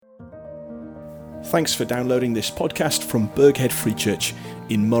Thanks for downloading this podcast from Burghead Free Church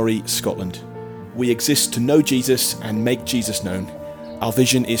in Moray, Scotland. We exist to know Jesus and make Jesus known. Our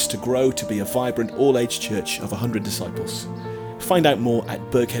vision is to grow to be a vibrant all-age church of 100 disciples. Find out more at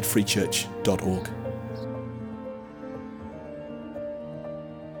burgheadfreechurch.org.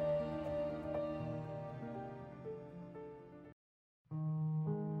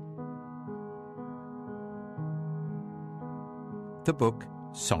 The book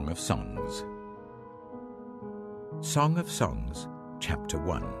Song of Songs. Song of Songs, Chapter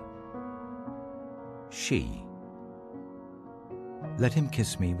 1. She. Let him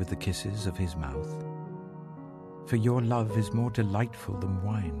kiss me with the kisses of his mouth, for your love is more delightful than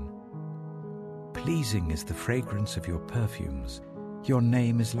wine. Pleasing is the fragrance of your perfumes. Your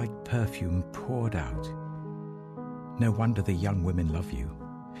name is like perfume poured out. No wonder the young women love you.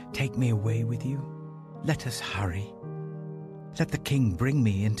 Take me away with you. Let us hurry. Let the king bring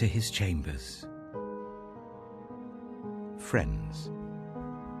me into his chambers. Friends,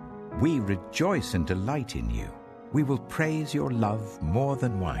 we rejoice and delight in you. We will praise your love more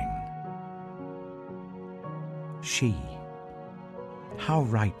than wine. She, how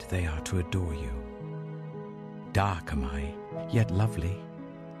right they are to adore you. Dark am I, yet lovely,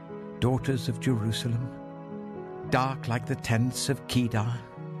 daughters of Jerusalem. Dark like the tents of Kedar,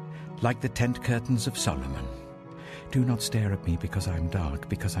 like the tent curtains of Solomon. Do not stare at me because I am dark,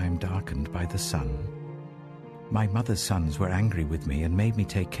 because I am darkened by the sun. My mother's sons were angry with me and made me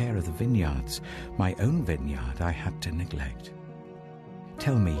take care of the vineyards. My own vineyard I had to neglect.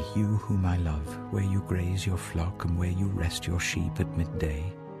 Tell me, you whom I love, where you graze your flock and where you rest your sheep at midday.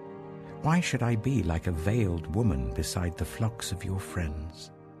 Why should I be like a veiled woman beside the flocks of your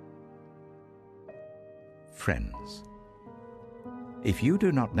friends? Friends, if you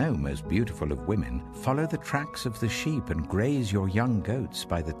do not know, most beautiful of women, follow the tracks of the sheep and graze your young goats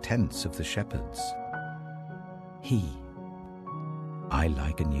by the tents of the shepherds. I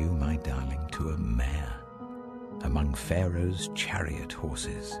liken you, my darling, to a mare among Pharaoh's chariot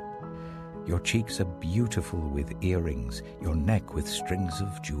horses. Your cheeks are beautiful with earrings, your neck with strings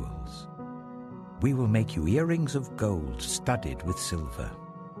of jewels. We will make you earrings of gold studded with silver.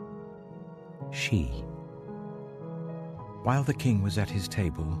 While the king was at his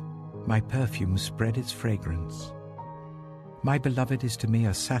table, my perfume spread its fragrance. My beloved is to me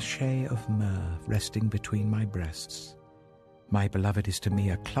a sachet of myrrh resting between my breasts. My beloved is to me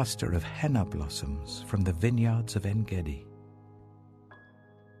a cluster of henna blossoms from the vineyards of En-Gedi.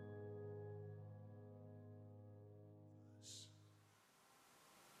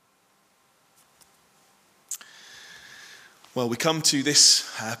 Well, we come to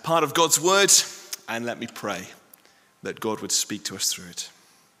this part of God's word, and let me pray that God would speak to us through it.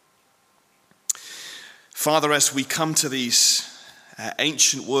 Father, as we come to these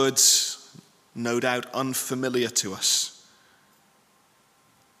ancient words, no doubt unfamiliar to us,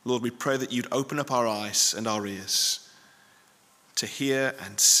 Lord, we pray that you'd open up our eyes and our ears to hear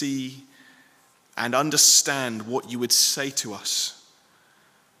and see and understand what you would say to us.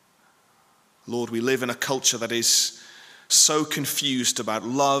 Lord, we live in a culture that is so confused about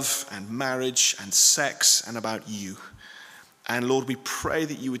love and marriage and sex and about you. And Lord, we pray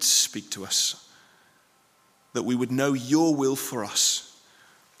that you would speak to us, that we would know your will for us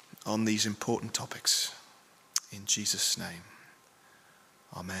on these important topics. In Jesus' name,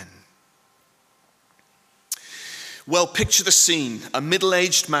 amen. Well, picture the scene. A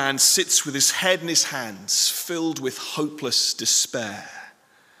middle-aged man sits with his head in his hands, filled with hopeless despair.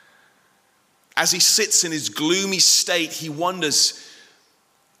 As he sits in his gloomy state, he wonders,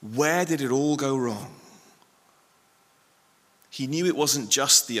 where did it all go wrong? He knew it wasn't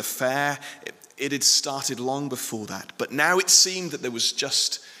just the affair. It had started long before that. But now it seemed that there was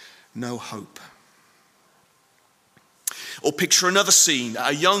just no hope. Or picture another scene.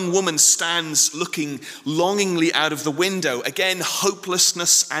 A young woman stands looking longingly out of the window. Again,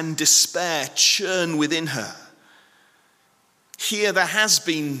 hopelessness and despair churn within her. Here there has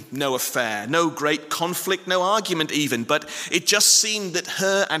been no affair, no great conflict, no argument even, but it just seemed that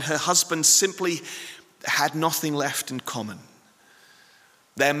her and her husband simply had nothing left in common.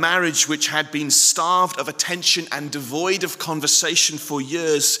 Their marriage, which had been starved of attention and devoid of conversation for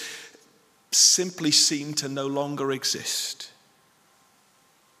years, simply seemed to no longer exist.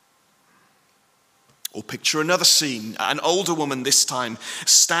 Or picture another scene. An older woman this time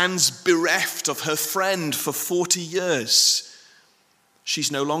stands bereft of her friend for 40 years.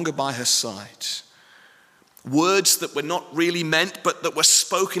 She's no longer by her side. Words that were not really meant but that were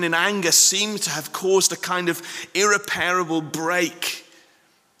spoken in anger seem to have caused a kind of irreparable break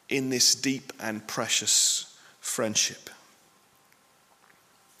in this deep and precious friendship.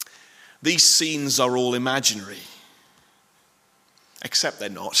 These scenes are all imaginary. Except they're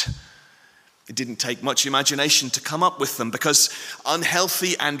not. It didn't take much imagination to come up with them, because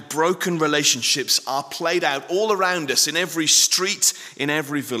unhealthy and broken relationships are played out all around us in every street, in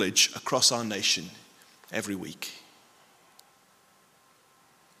every village across our nation every week.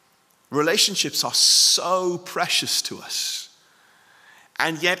 Relationships are so precious to us,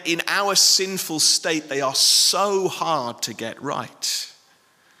 and yet in our sinful state they are so hard to get right.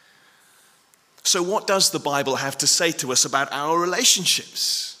 So what does the Bible have to say to us about our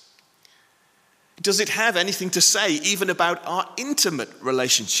relationships? Does it have anything to say even about our intimate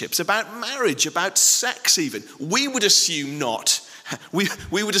relationships, about marriage, about sex even? We would assume not. We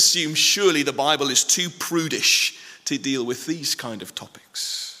would assume surely the Bible is too prudish to deal with these kind of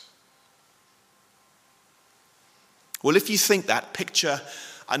topics. Well, if you think that, picture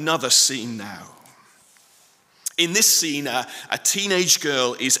another scene now. In this scene, a teenage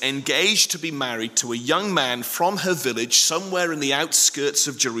girl is engaged to be married to a young man from her village somewhere in the outskirts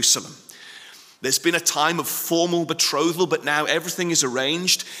of Jerusalem. There's been a time of formal betrothal, but now everything is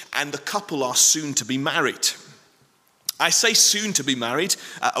arranged and the couple are soon to be married. I say soon to be married.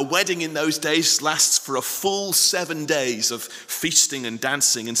 A wedding in those days lasts for a full 7 days of feasting and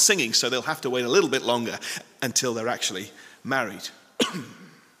dancing and singing, so they'll have to wait a little bit longer until they're actually married.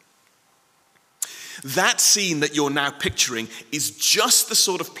 That scene that you're now picturing is just the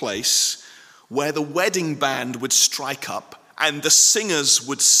sort of place where the wedding band would strike up and the singers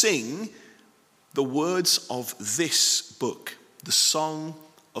would sing the words of this book, the Song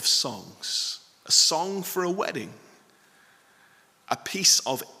of Songs, a song for a wedding, a piece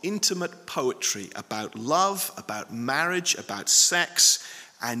of intimate poetry about love, about marriage, about sex,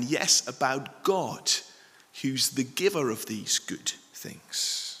 and yes, about God, who's the giver of these good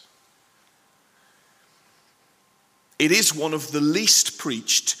things. It is one of the least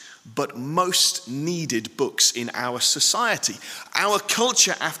preached but most needed books in our society. Our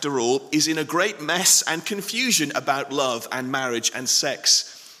culture, after all, is in a great mess and confusion about love and marriage and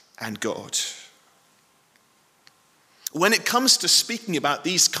sex and God. When it comes to speaking about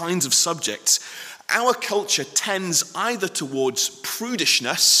these kinds of subjects, our culture tends either towards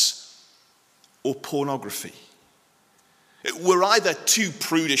prudishness or pornography. We're either too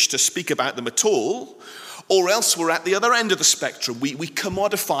prudish to speak about them at all, or else we're at the other end of the spectrum. We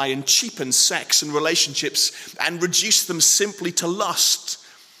commodify and cheapen sex and relationships and reduce them simply to lust.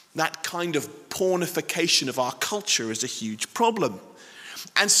 That kind of pornification of our culture is a huge problem.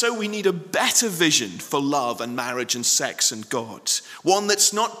 And so we need a better vision for love and marriage and sex and God. One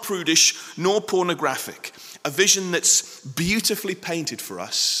that's not prudish nor pornographic. A vision that's beautifully painted for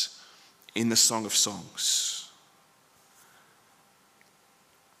us in the Song of Songs.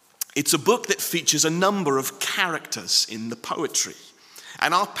 It's a book that features a number of characters in the poetry.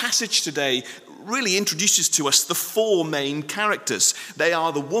 And our passage today really introduces to us the 4 main characters. They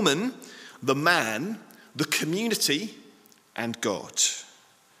are the woman, the man, the community, and God.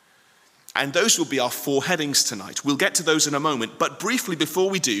 And those will be our 4 headings tonight. We'll get to those in a moment. But briefly, before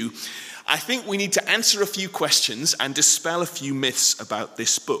we do, I think we need to answer a few questions and dispel a few myths about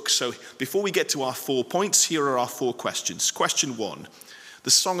this book. So before we get to our 4 points, here are our 4 questions. Question 1. The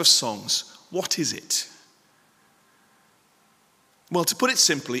Song of Songs, what is it? Well, to put it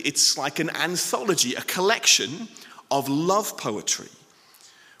simply, it's like an anthology, a collection of love poetry,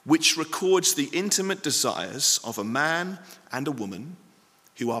 which records the intimate desires of a man and a woman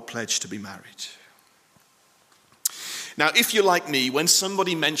who are pledged to be married. Now, if you're like me, when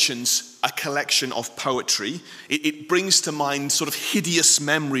somebody mentions a collection of poetry, it brings to mind sort of hideous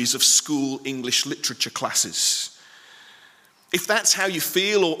memories of school English literature classes. If that's how you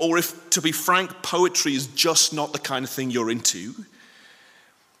feel, or if, to be frank, poetry is just not the kind of thing you're into,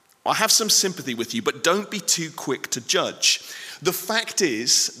 I have some sympathy with you, but don't be too quick to judge. The fact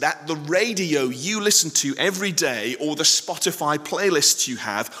is that the radio you listen to every day, or the Spotify playlists you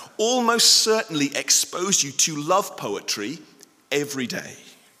have, almost certainly expose you to love poetry every day.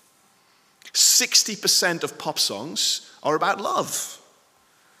 60% of pop songs are about love.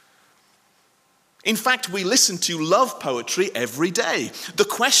 In fact, we listen to love poetry every day. The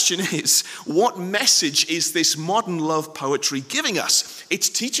question is, what message is this modern love poetry giving us? It's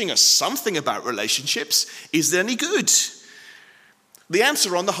teaching us something about relationships. Is it any good? The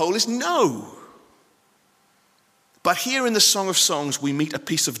answer on the whole is no. But here in the Song of Songs, we meet a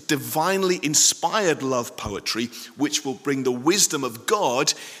piece of divinely inspired love poetry, which will bring the wisdom of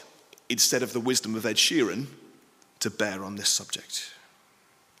God, instead of the wisdom of Ed Sheeran, to bear on this subject.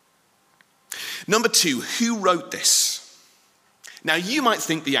 Number 2, who wrote this? Now, you might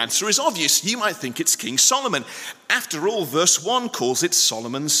think the answer is obvious. You might think it's King Solomon. After all, verse 1 calls it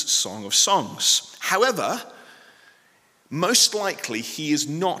Solomon's Song of Songs. However, most likely he is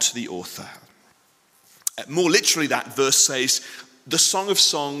not the author. More literally, that verse says, the Song of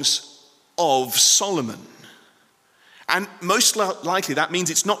Songs of Solomon. And most likely that means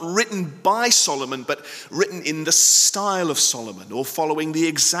it's not written by Solomon, but written in the style of Solomon or following the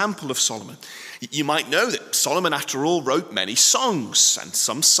example of Solomon. You might know that Solomon, after all, wrote many songs and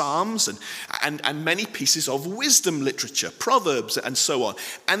some psalms and many pieces of wisdom literature, proverbs and so on.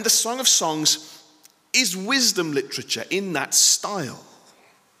 And the Song of Songs is wisdom literature in that style.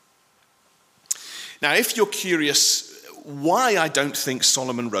 Now, if you're curious why I don't think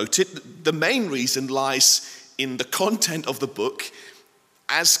Solomon wrote it, the main reason lies in the content of the book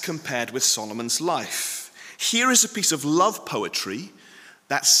as compared with Solomon's life. Here is a piece of love poetry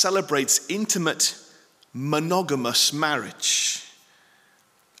that celebrates intimate, monogamous marriage.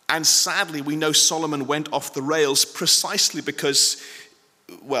 And sadly, we know Solomon went off the rails precisely because,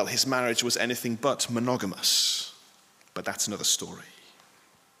 well, his marriage was anything but monogamous. But that's another story.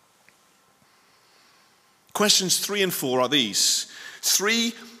 Questions 3 and 4 are these.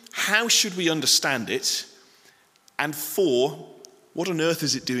 3, how should we understand it? And 4, what on earth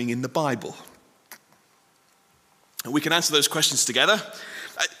is it doing in the Bible? And we can answer those questions together.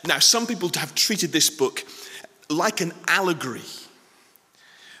 Now, some people have treated this book like an allegory.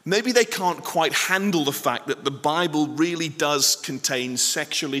 Maybe they can't quite handle the fact that the Bible really does contain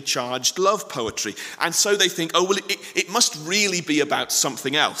sexually charged love poetry. And so they think, oh, well, it must really be about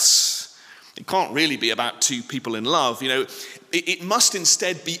something else. It can't really be about two people in love. You know, it must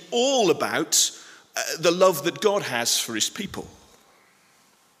instead be all about the love that God has for his people.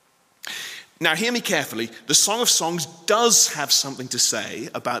 Now, hear me carefully. The Song of Songs does have something to say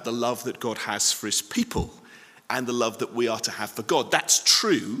about the love that God has for his people and the love that we are to have for God. That's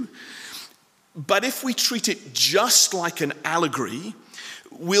true. But if we treat it just like an allegory,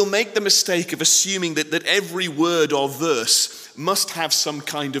 we'll make the mistake of assuming that every word or verse must have some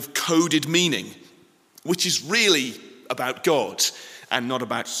kind of coded meaning, which is really about God and not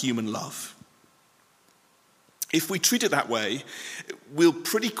about human love. If we treat it that way, we'll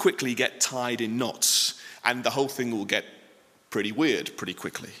pretty quickly get tied in knots, and the whole thing will get pretty weird pretty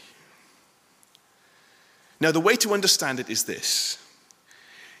quickly. Now, the way to understand it is this.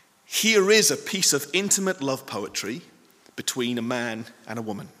 Here is a piece of intimate love poetry between a man and a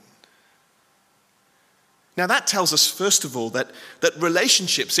woman. Now, that tells us, first of all, that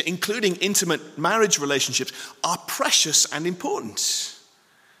relationships, including intimate marriage relationships, are precious and important.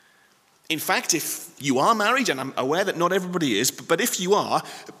 In fact, if you are married, and I'm aware that not everybody is, but if you are,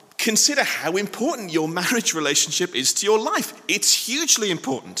 consider how important your marriage relationship is to your life. It's hugely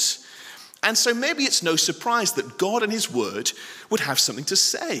important. And so maybe it's no surprise that God and his word would have something to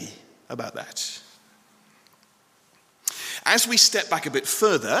say about that. As we step back a bit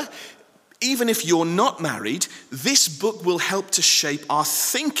further, even if you're not married, this book will help to shape our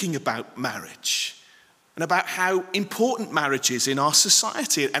thinking about marriage and about how important marriage is in our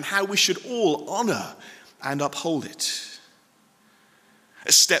society and how we should all honor and uphold it.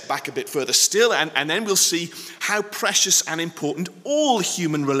 A step back a bit further still, and then we'll see how precious and important all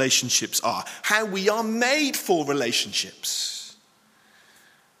human relationships are, how we are made for relationships.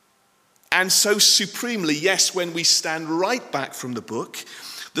 And so supremely, yes, when we stand right back from the book,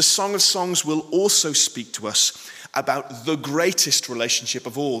 the Song of Songs will also speak to us about the greatest relationship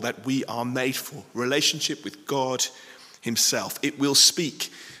of all that we are made for, relationship with God himself. It will speak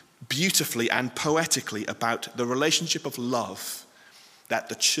beautifully and poetically about the relationship of love that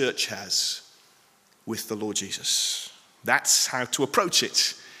the church has with the Lord Jesus. That's how to approach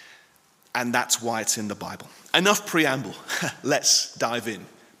it, and that's why it's in the Bible. Enough preamble. Let's dive in.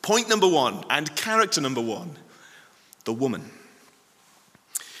 Point number 1 and character number 1, the woman.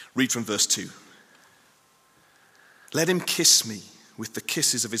 Read from verse 2. Let him kiss me with the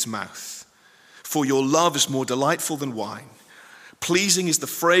kisses of his mouth, for your love is more delightful than wine. Pleasing is the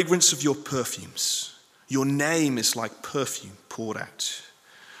fragrance of your perfumes. Your name is like perfume poured out.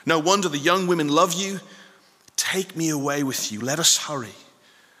 No wonder the young women love you. Take me away with you. Let us hurry.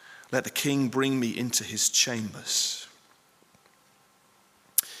 Let the king bring me into his chambers.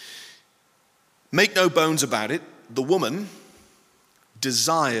 Make no bones about it, the woman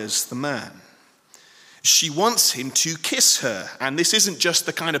desires the man. She wants him to kiss her, and this isn't just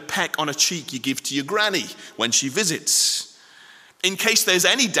the kind of peck on a cheek you give to your granny when she visits. In case there's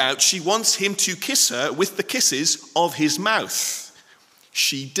any doubt, she wants him to kiss her with the kisses of his mouth.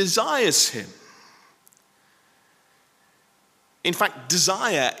 She desires him. In fact,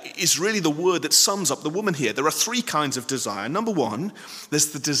 desire is really the word that sums up the woman here. There are three kinds of desire. Number one,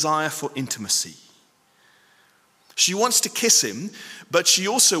 there's the desire for intimacy. She wants to kiss him, but she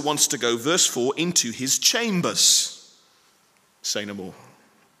also wants to go, verse 4, into his chambers. Say no more.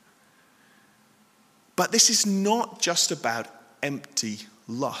 But this is not just about empty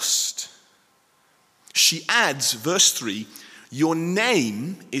lust. She adds, verse 3, your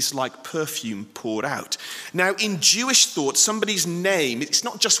name is like perfume poured out. Now, in Jewish thought, somebody's name, it's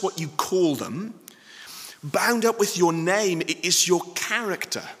not just what you call them. Bound up with your name is your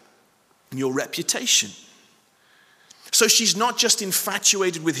character, your reputation. So she's not just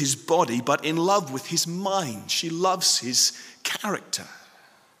infatuated with his body, but in love with his mind. She loves his character.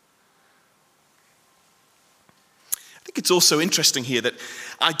 I think it's also interesting here that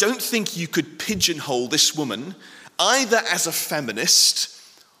I don't think you could pigeonhole this woman either as a feminist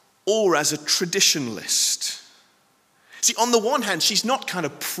or as a traditionalist. See, on the one hand, she's not kind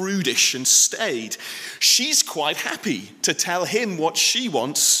of prudish and staid. She's quite happy to tell him what she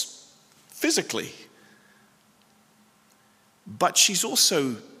wants physically. But she's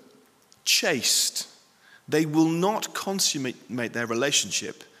also chaste. They will not consummate their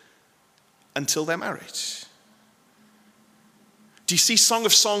relationship until they're married. Do you see Song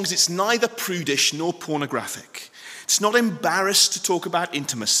of Songs? It's neither prudish nor pornographic. It's not embarrassed to talk about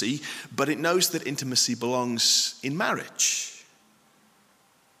intimacy, but it knows that intimacy belongs in marriage.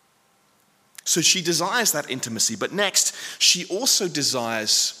 So she desires that intimacy, but next, she also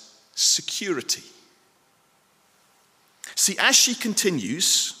desires security. See, as she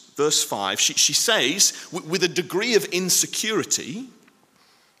continues, verse 5, she says, with a degree of insecurity,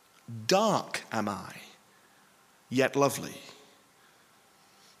 dark am I, yet lovely.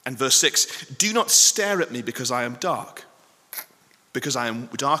 And verse 6, do not stare at me because I am dark, because I am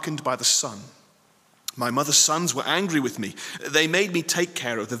darkened by the sun. My mother's sons were angry with me. They made me take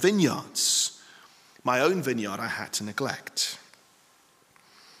care of the vineyards. My own vineyard I had to neglect.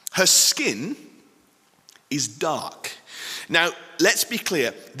 Her skin is dark. Now, let's be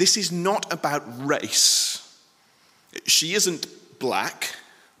clear, this is not about race. She isn't black.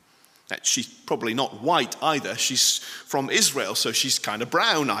 She's probably not white either. She's from Israel, so she's kind of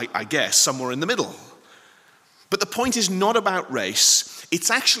brown, I guess, somewhere in the middle. But the point is not about race.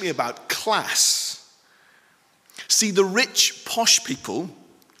 It's actually about class. See, the rich, posh people,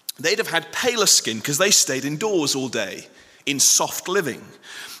 they'd have had paler skin because they stayed indoors all day in soft living.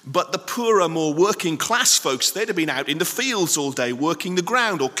 But the poorer, more working class folks, they'd have been out in the fields all day working the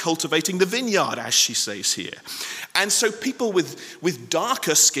ground or cultivating the vineyard, as she says here. And so people with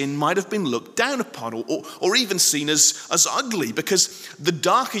darker skin might have been looked down upon or even seen as ugly, because the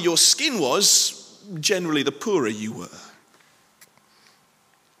darker your skin was, generally the poorer you were.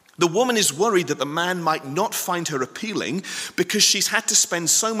 The woman is worried that the man might not find her appealing because she's had to spend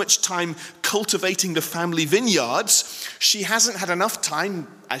so much time cultivating the family vineyards, she hasn't had enough time,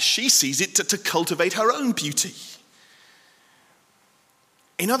 as she sees it, to cultivate her own beauty.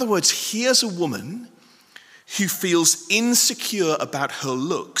 In other words, here's a woman who feels insecure about her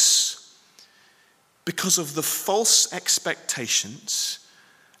looks because of the false expectations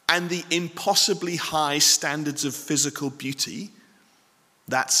and the impossibly high standards of physical beauty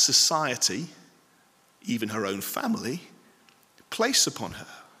that society, even her own family, place upon her.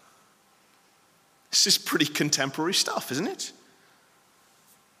 This is pretty contemporary stuff, isn't it?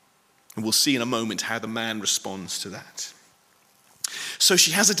 And we'll see in a moment how the man responds to that. So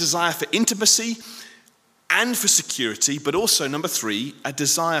she has a desire for intimacy and for security, but also, number 3, a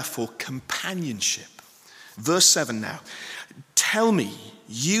desire for companionship. Verse 7 now. Tell me,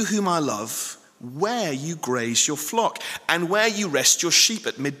 you whom I love, where you graze your flock, and where you rest your sheep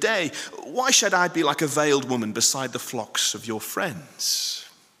at midday. Why should I be like a veiled woman beside the flocks of your friends?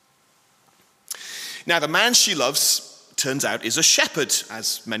 Now, the man she loves, turns out, is a shepherd,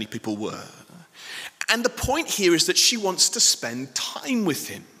 as many people were. And the point here is that she wants to spend time with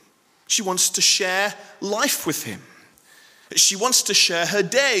him. She wants to share life with him. She wants to share her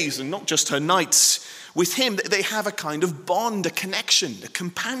days and not just her nights with him. They have a kind of bond, a connection, a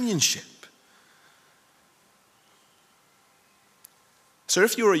companionship. So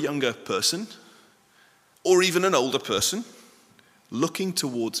if you're a younger person, or even an older person, looking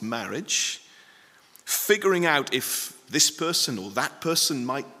towards marriage, figuring out if this person or that person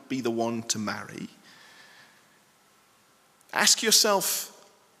might be the one to marry, ask yourself,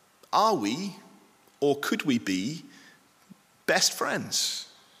 are we, or could we be, best friends?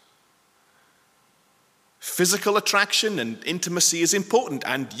 Physical attraction and intimacy is important,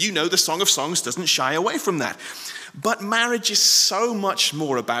 and you know the Song of Songs doesn't shy away from that. But marriage is so much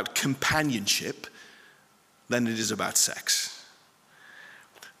more about companionship than it is about sex.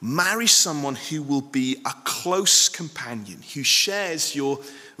 Marry someone who will be a close companion, who shares your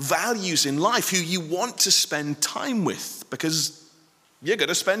values in life, who you want to spend time with, because you're going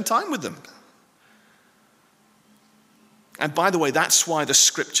to spend time with them. And by the way, that's why the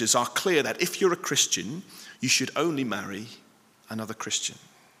scriptures are clear that if you're a Christian, you should only marry another Christian.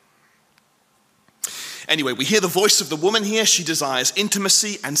 Anyway, we hear the voice of the woman here. She desires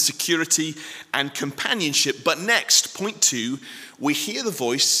intimacy and security and companionship. But next, point 2, we hear the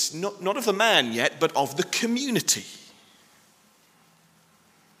voice not of the man yet, but of the community.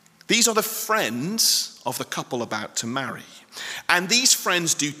 These are the friends of the couple about to marry. And these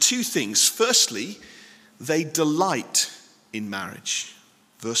friends do 2 things. Firstly, they delight in marriage.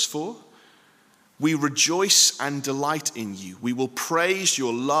 Verse 4, we rejoice and delight in you. We will praise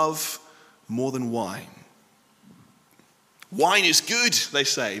your love more than wine. Wine is good, they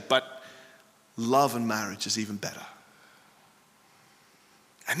say, but love and marriage is even better.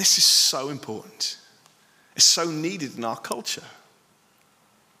 And this is so important. It's so needed in our culture.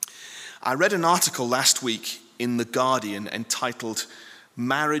 I read an article last week in The Guardian entitled,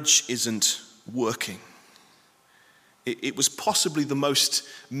 "Marriage Isn't Working." It was possibly the most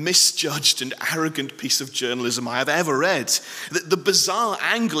misjudged and arrogant piece of journalism I have ever read. The bizarre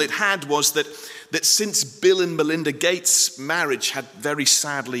angle it had was that since Bill and Melinda Gates' marriage had very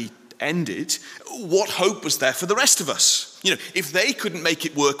sadly ended, what hope was there for the rest of us? If they couldn't make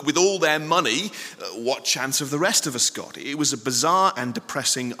it work with all their money, what chance have the rest of us got? It was a bizarre and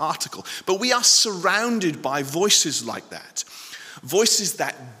depressing article. But we are surrounded by voices like that. Voices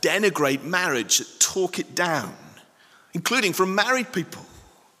that denigrate marriage, that talk it down, including from married people.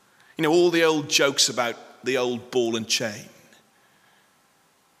 All the old jokes about the old ball and chain.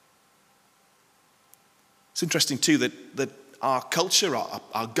 It's interesting too that our culture,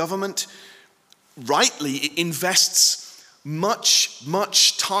 our government, rightly invests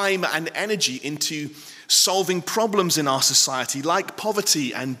much time and energy into solving problems in our society like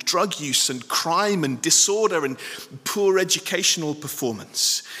poverty and drug use and crime and disorder and poor educational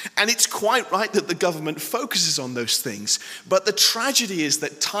performance. And it's quite right that the government focuses on those things. But the tragedy is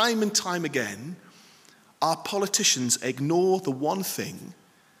that time and time again, our politicians ignore the one thing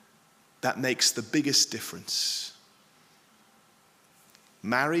that makes the biggest difference.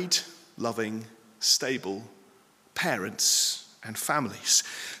 Married, loving, stable parents and families.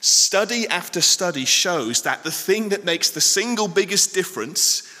 Study after study shows that the thing that makes the single biggest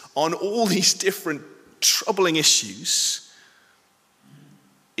difference on all these different troubling issues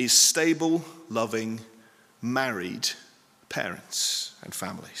is stable, loving, married parents and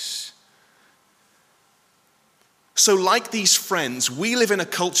families. So like these friends, we live in a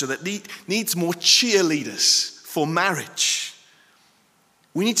culture that needs more cheerleaders for marriage.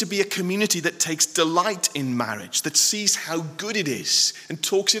 We need to be a community that takes delight in marriage, that sees how good it is and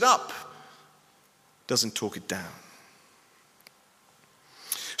talks it up, doesn't talk it down.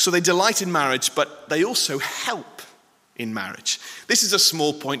 So they delight in marriage, but they also help in marriage. This is a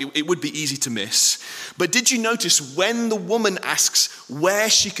small point, it would be easy to miss. But did you notice when the woman asks where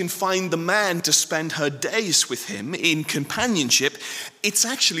she can find the man to spend her days with him in companionship, it's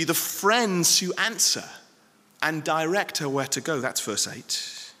actually the friends who answer and direct her where to go. That's verse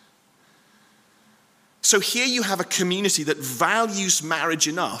 8. So here you have a community that values marriage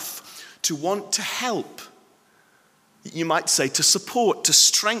enough to want to help. You might say to support, to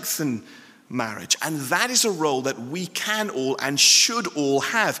strengthen marriage. And that is a role that we can all and should all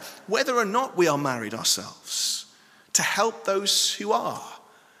have, whether or not we are married ourselves, to help those who are.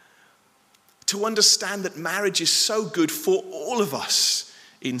 To understand that marriage is so good for all of us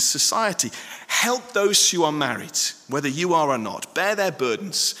in society. Help those who are married, whether you are or not. Bear their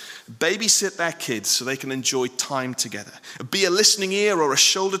burdens. Babysit their kids so they can enjoy time together. Be a listening ear or a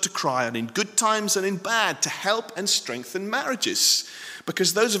shoulder to cry on in good times and in bad, to help and strengthen marriages.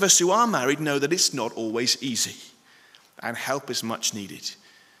 Because those of us who are married know that it's not always easy, and help is much needed.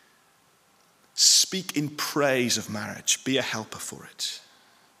 Speak in praise of marriage. Be a helper for it.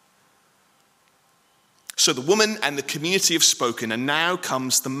 So the woman and the community have spoken, and now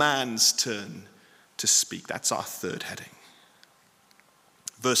comes the man's turn to speak. That's our third heading.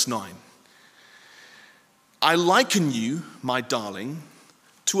 Verse 9. I liken you, my darling,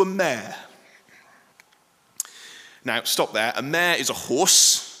 to a mare. Now, stop there. A mare is a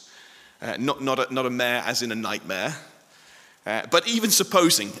horse, not a mare as in a nightmare. But even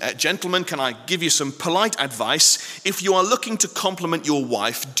supposing, gentlemen, can I give you some polite advice? If you are looking to compliment your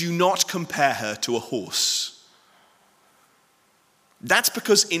wife, do not compare her to a horse. That's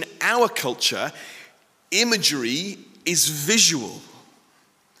because in our culture, imagery is visual.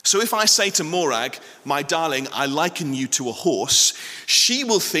 So if I say to Morag, my darling, I liken you to a horse, she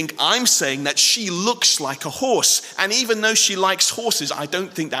will think I'm saying that she looks like a horse. And even though she likes horses, I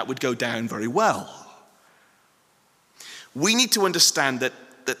don't think that would go down very well. We need to understand that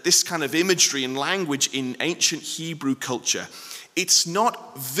this kind of imagery and language in ancient Hebrew culture, it's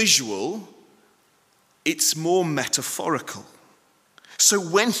not visual, it's more metaphorical. So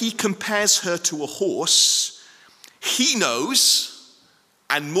when he compares her to a horse, he knows,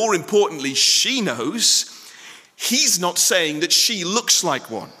 and more importantly, she knows, he's not saying that she looks like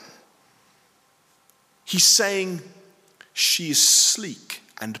one. He's saying she is sleek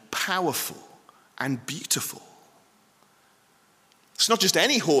and powerful and beautiful. It's not just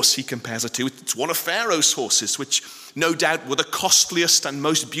any horse he compares her to, it's one of Pharaoh's horses, which no doubt were the costliest and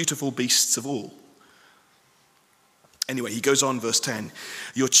most beautiful beasts of all. Anyway, he goes on, verse 10.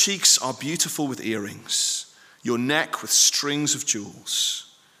 Your cheeks are beautiful with earrings, your neck with strings of jewels.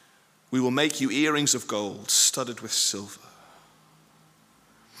 We will make you earrings of gold, studded with silver.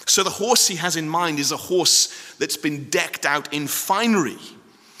 So the horse he has in mind is a horse that's been decked out in finery,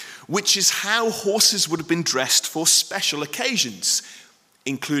 which is how horses would have been dressed for special occasions,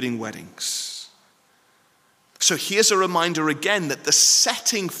 including weddings. So here's a reminder again that the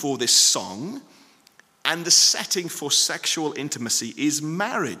setting for this song and the setting for sexual intimacy is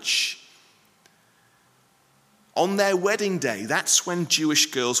marriage. On their wedding day, that's when Jewish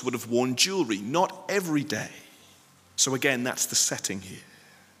girls would have worn jewelry, not every day. So again, that's the setting here.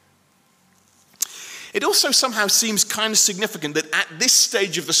 It also somehow seems kind of significant that at this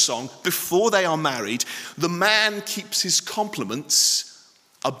stage of the song, before they are married, the man keeps his compliments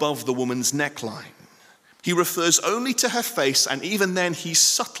above the woman's neckline. He refers only to her face, and even then he's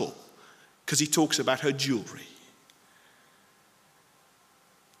subtle, because he talks about her jewelry.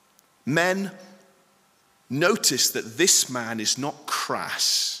 Men, notice that this man is not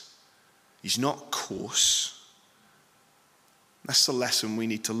crass. He's not coarse. That's the lesson we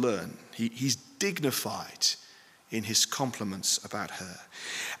need to learn. He's dignified in his compliments about her.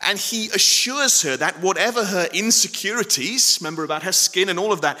 And he assures her that whatever her insecurities, remember about her skin and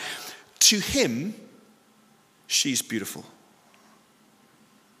all of that, to him, she's beautiful.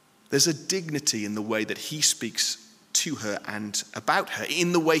 There's a dignity in the way that he speaks to her and about her,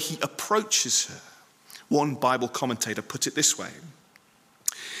 in the way he approaches her. One Bible commentator put it this way.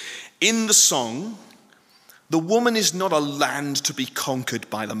 In the song, the woman is not a land to be conquered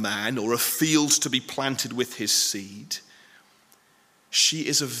by the man or a field to be planted with his seed. She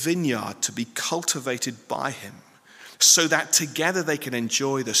is a vineyard to be cultivated by him so that together they can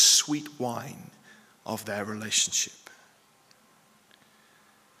enjoy the sweet wine of their relationship.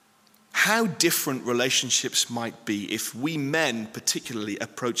 How different relationships might be if we men particularly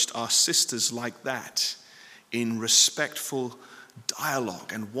approached our sisters like that, in respectful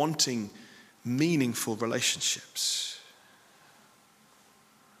dialogue and wanting meaningful relationships.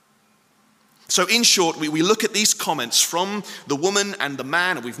 So in short, we look at these comments from the woman and the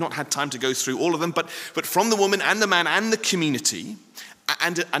man, and we've not had time to go through all of them, but from the woman and the man and the community.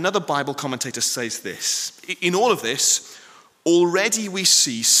 And another Bible commentator says this: in all of this, already we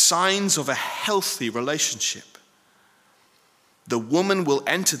see signs of a healthy relationship. The woman will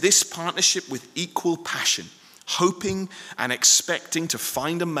enter this partnership with equal passion, hoping and expecting to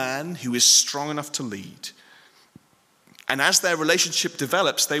find a man who is strong enough to lead. And as their relationship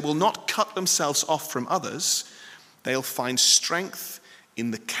develops, they will not cut themselves off from others. They'll find strength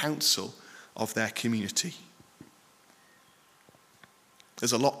in the counsel of their community.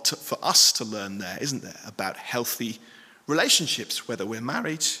 There's a lot for us to learn there, isn't there, about healthy relationships, whether we're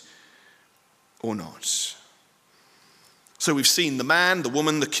married or not. So we've seen the man, the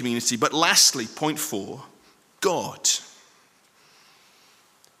woman, the community. But lastly, point 4, God.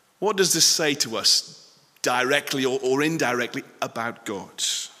 What does this say to us directly or indirectly about God?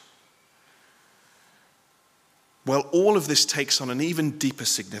 Well, all of this takes on an even deeper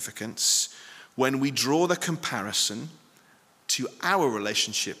significance when we draw the comparison to our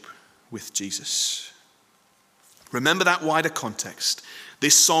relationship with Jesus. Remember that wider context.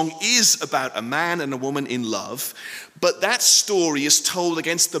 This song is about a man and a woman in love, but that story is told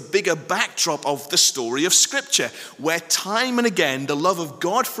against the bigger backdrop of the story of Scripture, where time and again the love of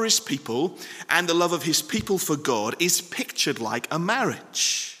God for his people and the love of his people for God is pictured like a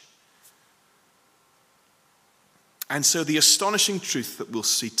marriage. And so the astonishing truth that we'll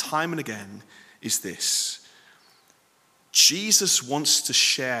see time and again is this: Jesus wants to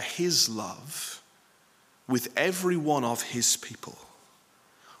share his love with every one of his people,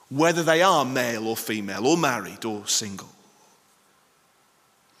 whether they are male or female, or married or single.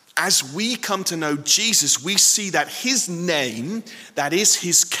 as we come to know Jesus, we see that his name, that is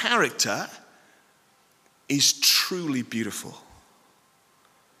his character, is truly beautiful.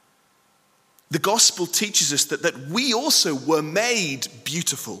 The gospel teaches us that we also were made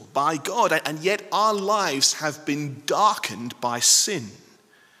beautiful by God, and yet our lives have been darkened by sin,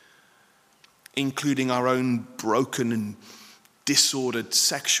 including our own broken and disordered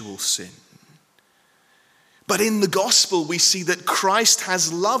sexual sin. But in the gospel, we see that Christ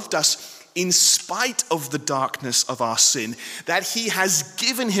has loved us in spite of the darkness of our sin, that he has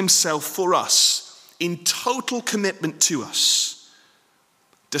given himself for us in total commitment to us,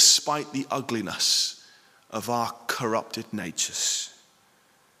 despite the ugliness of our corrupted natures.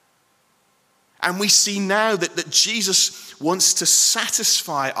 And we see now that Jesus wants to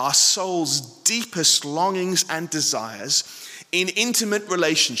satisfy our soul's deepest longings and desires in intimate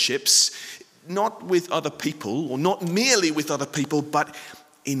relationships, not with other people, or not merely with other people, but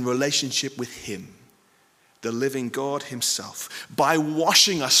in relationship with him, the living God himself, by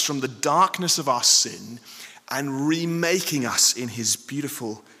washing us from the darkness of our sin and remaking us in his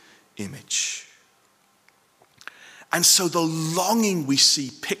beautiful image. And so the longing we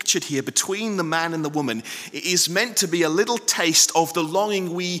see pictured here between the man and the woman is meant to be a little taste of the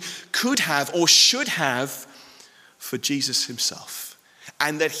longing we could have or should have for Jesus himself,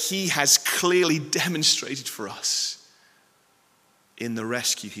 and that he has clearly demonstrated for us in the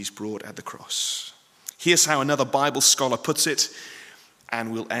rescue he's brought at the cross. Here's how another Bible scholar puts it,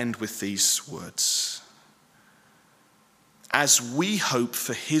 and we'll end with these words. As we hope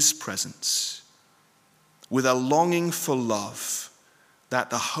for his presence, with a longing for love that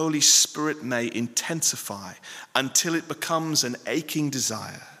the Holy Spirit may intensify until it becomes an aching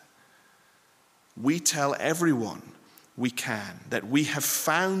desire, we tell everyone we can that we have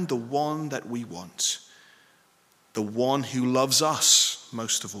found the one that we want, the one who loves us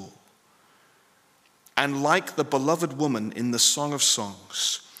most of all. And like the beloved woman in the Song of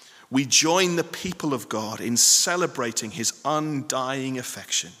Songs, we join the people of God in celebrating his undying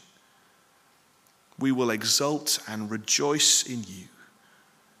affection. We will exult and rejoice in you.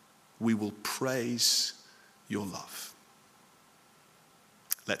 We will praise your love.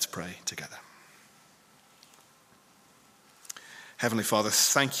 Let's pray together. Heavenly Father,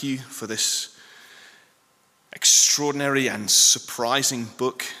 thank you for this extraordinary and surprising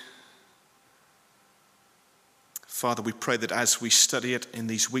book. Father, we pray that as we study it in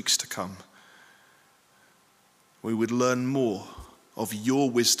these weeks to come, we would learn more of your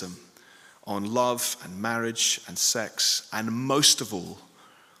wisdom on love and marriage and sex, and most of all,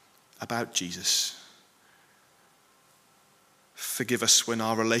 about Jesus. Forgive us when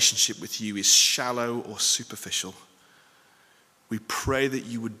our relationship with you is shallow or superficial. We pray that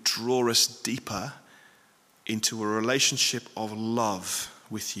you would draw us deeper into a relationship of love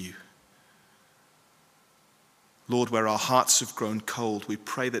with you. Lord, where our hearts have grown cold, we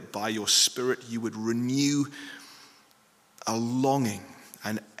pray that by your Spirit you would renew a longing,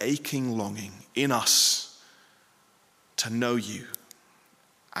 an aching longing in us to know you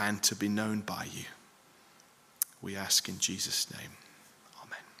and to be known by you. We ask in Jesus' name.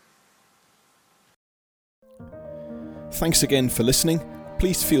 Amen. Thanks again for listening.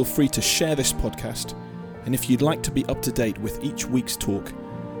 Please feel free to share this podcast. And if you'd like to be up to date with each week's talk,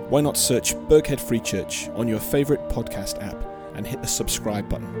 why not search Birkhead Free Church on your favourite podcast app and hit the subscribe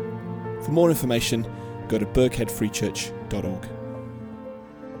button. For more information, go to birkheadfreechurch.org.